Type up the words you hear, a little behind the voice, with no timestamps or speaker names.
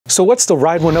So what's the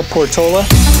Ride1Up Portola?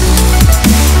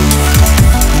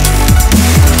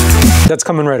 That's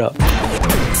coming right up.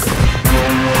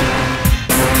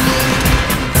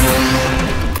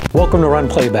 Welcome to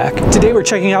RunPlayBack. Today we're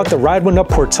checking out the Ride1Up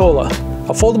Portola,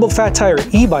 a foldable fat tire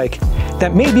e-bike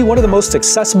that may be one of the most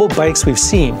accessible bikes we've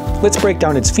seen. Let's break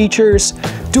down its features,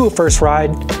 do a first ride,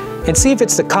 and see if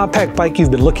it's the compact bike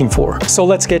you've been looking for. So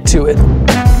let's get to it.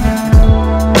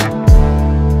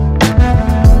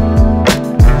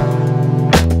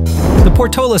 The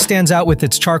Portola stands out with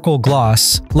its charcoal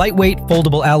gloss, lightweight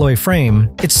foldable alloy frame.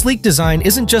 Its sleek design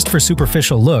isn't just for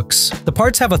superficial looks. The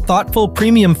parts have a thoughtful,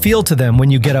 premium feel to them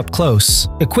when you get up close.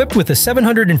 Equipped with a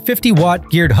 750-watt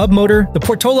geared hub motor, the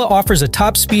Portola offers a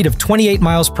top speed of 28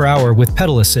 miles per hour with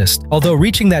pedal assist. Although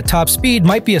reaching that top speed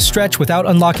might be a stretch without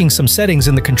unlocking some settings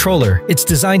in the controller, it's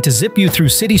designed to zip you through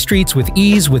city streets with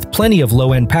ease with plenty of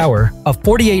low-end power. A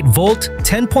 48-volt,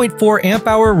 10.4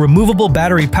 amp-hour removable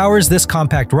battery powers this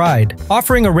compact ride,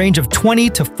 offering a range of 20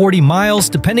 to 40 miles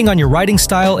depending on your riding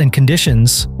style and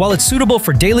conditions. While it's suitable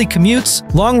for daily commutes,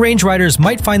 long-range riders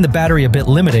might find the battery a bit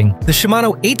limiting. The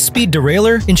Shimano 8-speed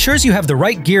derailleur ensures you have the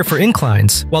right gear for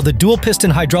inclines, while the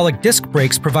dual-piston hydraulic disc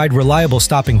brakes provide reliable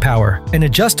stopping power. An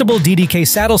adjustable DDK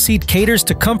saddle seat caters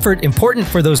to comfort important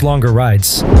for those longer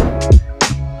rides.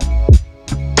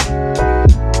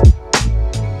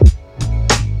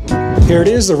 Here it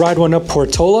is, the Ride1Up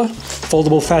Portola,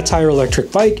 foldable fat tire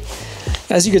electric bike.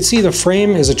 As you can see, the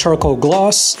frame is a charcoal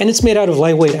gloss, and it's made out of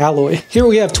lightweight alloy. Here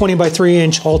we have 20 by 3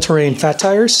 inch all-terrain fat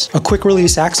tires, a quick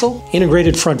release axle,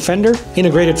 integrated front fender,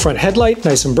 integrated front headlight,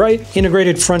 nice and bright,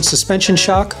 integrated front suspension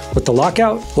shock with the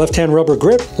lockout, left-hand rubber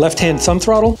grip, left-hand thumb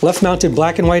throttle, left-mounted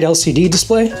black and white LCD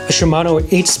display, a Shimano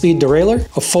 8-speed derailleur,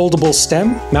 a foldable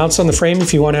stem, mounts on the frame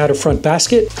if you want to add a front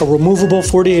basket, a removable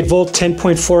 48-volt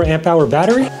 10.4 amp-hour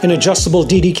battery, an adjustable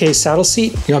DDK saddle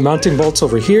seat, you got mounting bolts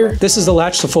over here. This is the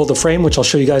latch to fold the frame, which I'll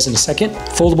show you guys in a second.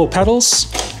 Foldable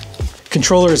pedals.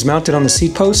 Controller is mounted on the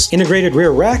seat post. Integrated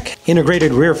rear rack.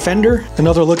 Integrated rear fender.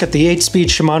 Another look at the 8-speed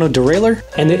Shimano derailleur.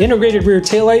 And the integrated rear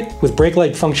taillight with brake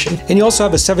light function. And you also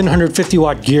have a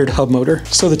 750-watt geared hub motor.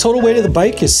 So the total weight of the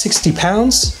bike is 60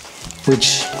 pounds.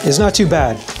 Which is not too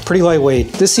bad, pretty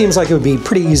lightweight. This seems like it would be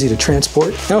pretty easy to transport.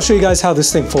 And I'll show you guys how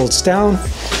this thing folds down.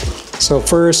 So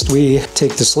first we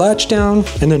take this latch down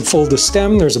and then fold the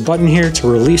stem. There's a button here to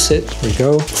release it. There we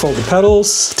go. Fold the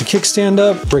pedals to kickstand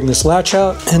up, bring this latch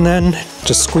out, and then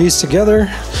just squeeze together.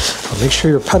 Make sure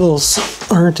your pedals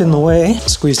aren't in the way.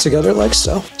 Squeeze together like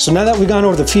so. So now that we've gone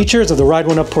over the features of the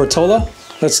Ride1Up Portola,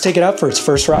 let's take it out for its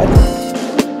first ride.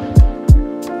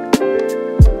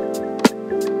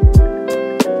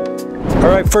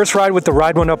 Alright, first ride with the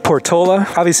Ride1Up Portola.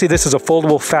 Obviously this is a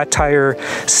foldable fat tire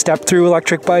step-through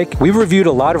electric bike. We've reviewed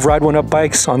a lot of Ride1Up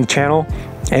bikes on the channel,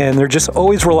 and they're just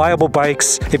always reliable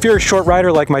bikes. If you're a short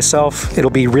rider like myself, it'll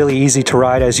be really easy to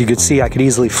ride. As you can see, I could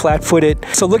easily flat-foot it.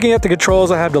 So looking at the controls,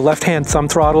 I have the left-hand thumb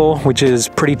throttle, which is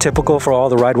pretty typical for all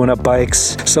the Ride1Up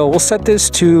bikes. So we'll set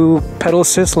this to pedal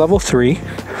assist level 3,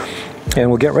 and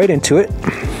we'll get right into it.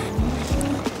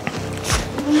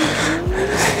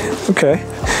 Okay.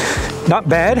 Not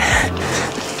bad.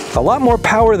 A lot more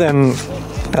power than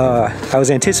I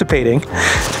was anticipating.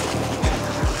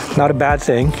 Not a bad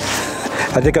thing.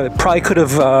 I think I probably could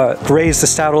have raised the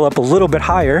saddle up a little bit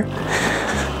higher.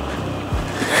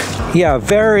 Yeah,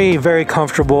 very, very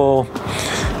comfortable,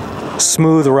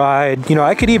 smooth ride. You know,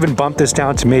 I could even bump this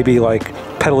down to maybe like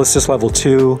pedal assist level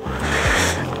 2.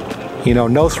 You know,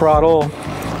 no throttle.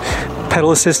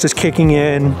 Pedal assist is kicking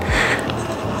in.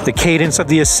 The cadence of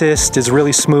the assist is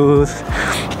really smooth,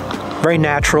 very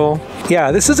natural.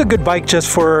 Yeah, this is a good bike just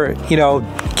for, you know,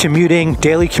 commuting,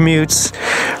 daily commutes,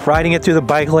 riding it through the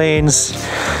bike lanes.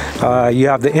 You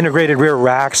have the integrated rear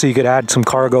rack, so you could add some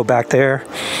cargo back there.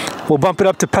 We'll bump it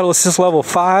up to pedal assist level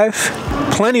 5.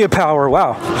 Plenty of power,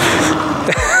 wow.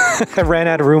 I ran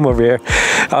out of room over here.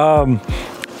 And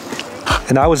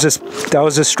that was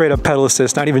just straight up pedal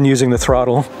assist, not even using the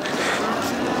throttle.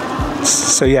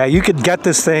 So yeah, you could get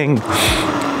this thing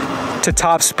to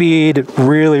top speed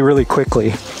really, really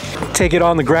quickly. Take it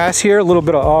on the grass here, a little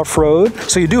bit of off-road.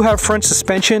 So you do have front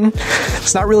suspension.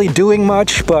 It's not really doing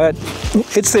much, but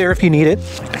it's there if you need it.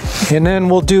 And then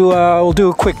we'll do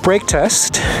a quick brake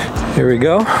test. Here we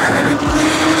go.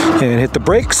 And hit the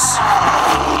brakes.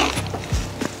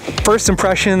 First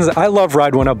impressions, I love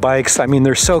Ride1Up bikes. I mean,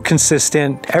 they're so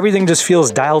consistent. Everything just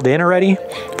feels dialed in already,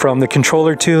 from the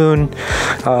controller tune,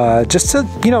 just to,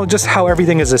 you know, just how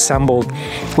everything is assembled.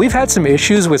 We've had some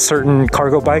issues with certain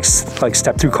cargo bikes, like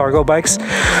step-through cargo bikes,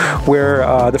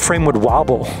 where the frame would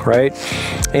wobble, right?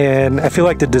 And I feel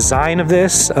like the design of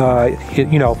this,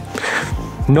 you know,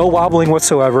 No wobbling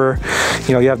whatsoever.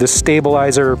 You know, you have this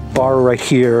stabilizer bar right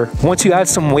here. Once you add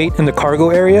some weight in the cargo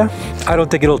area, I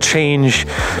don't think it'll change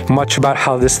much about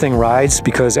how this thing rides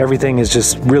because everything is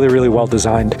just really, really well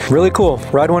designed. Really cool.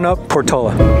 Ride1Up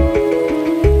Portola.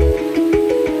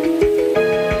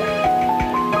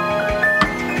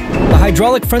 The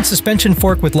hydraulic front suspension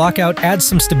fork with lockout adds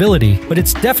some stability, but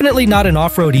it's definitely not an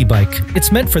off-road e-bike.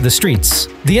 It's meant for the streets.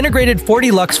 The integrated 40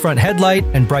 lux front headlight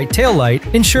and bright tail light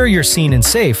ensure you're seen and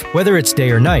safe, whether it's day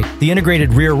or night. The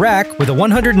integrated rear rack with a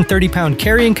 130-pound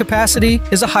carrying capacity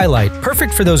is a highlight,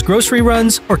 perfect for those grocery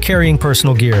runs or carrying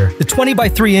personal gear. The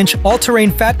 20x3-inch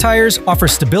all-terrain fat tires offer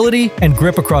stability and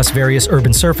grip across various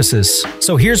urban surfaces.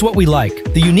 So here's what we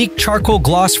like. The unique charcoal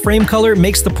gloss frame color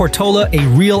makes the Portola a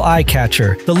real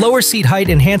eye-catcher. The lower seat height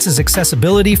enhances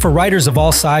accessibility for riders of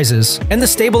all sizes, and the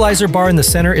stabilizer bar in the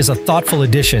center is a thoughtful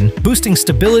addition, boosting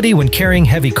stability when carrying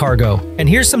heavy cargo. And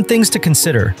here's some things to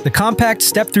consider. The compact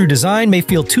step-through design may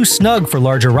feel too snug for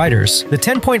larger riders. The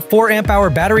 10.4 amp-hour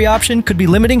battery option could be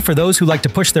limiting for those who like to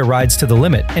push their rides to the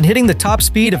limit, and hitting the top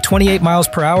speed of 28 miles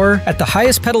per hour at the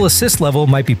highest pedal assist level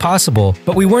might be possible,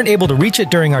 but we weren't able to reach it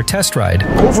during our test ride.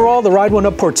 Overall, the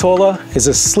Ride1Up Portola is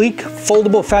a sleek,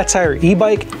 foldable fat tire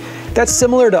e-bike that's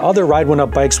similar to other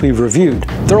Ride1Up bikes we've reviewed.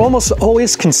 They're almost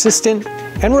always consistent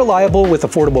and reliable with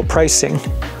affordable pricing.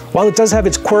 While it does have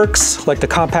its quirks, like the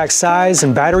compact size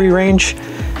and battery range,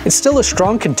 it's still a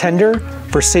strong contender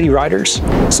for city riders.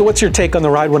 So what's your take on the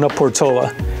Ride1Up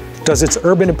Portola? Does its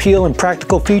urban appeal and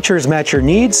practical features match your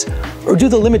needs, or do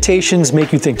the limitations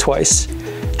make you think twice?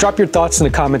 Drop your thoughts in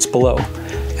the comments below.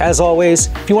 As always,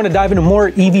 if you want to dive into more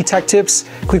EV tech tips,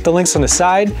 click the links on the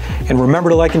side, and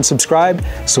remember to like and subscribe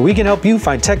so we can help you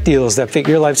find tech deals that fit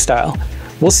your lifestyle.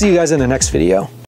 We'll see you guys in the next video.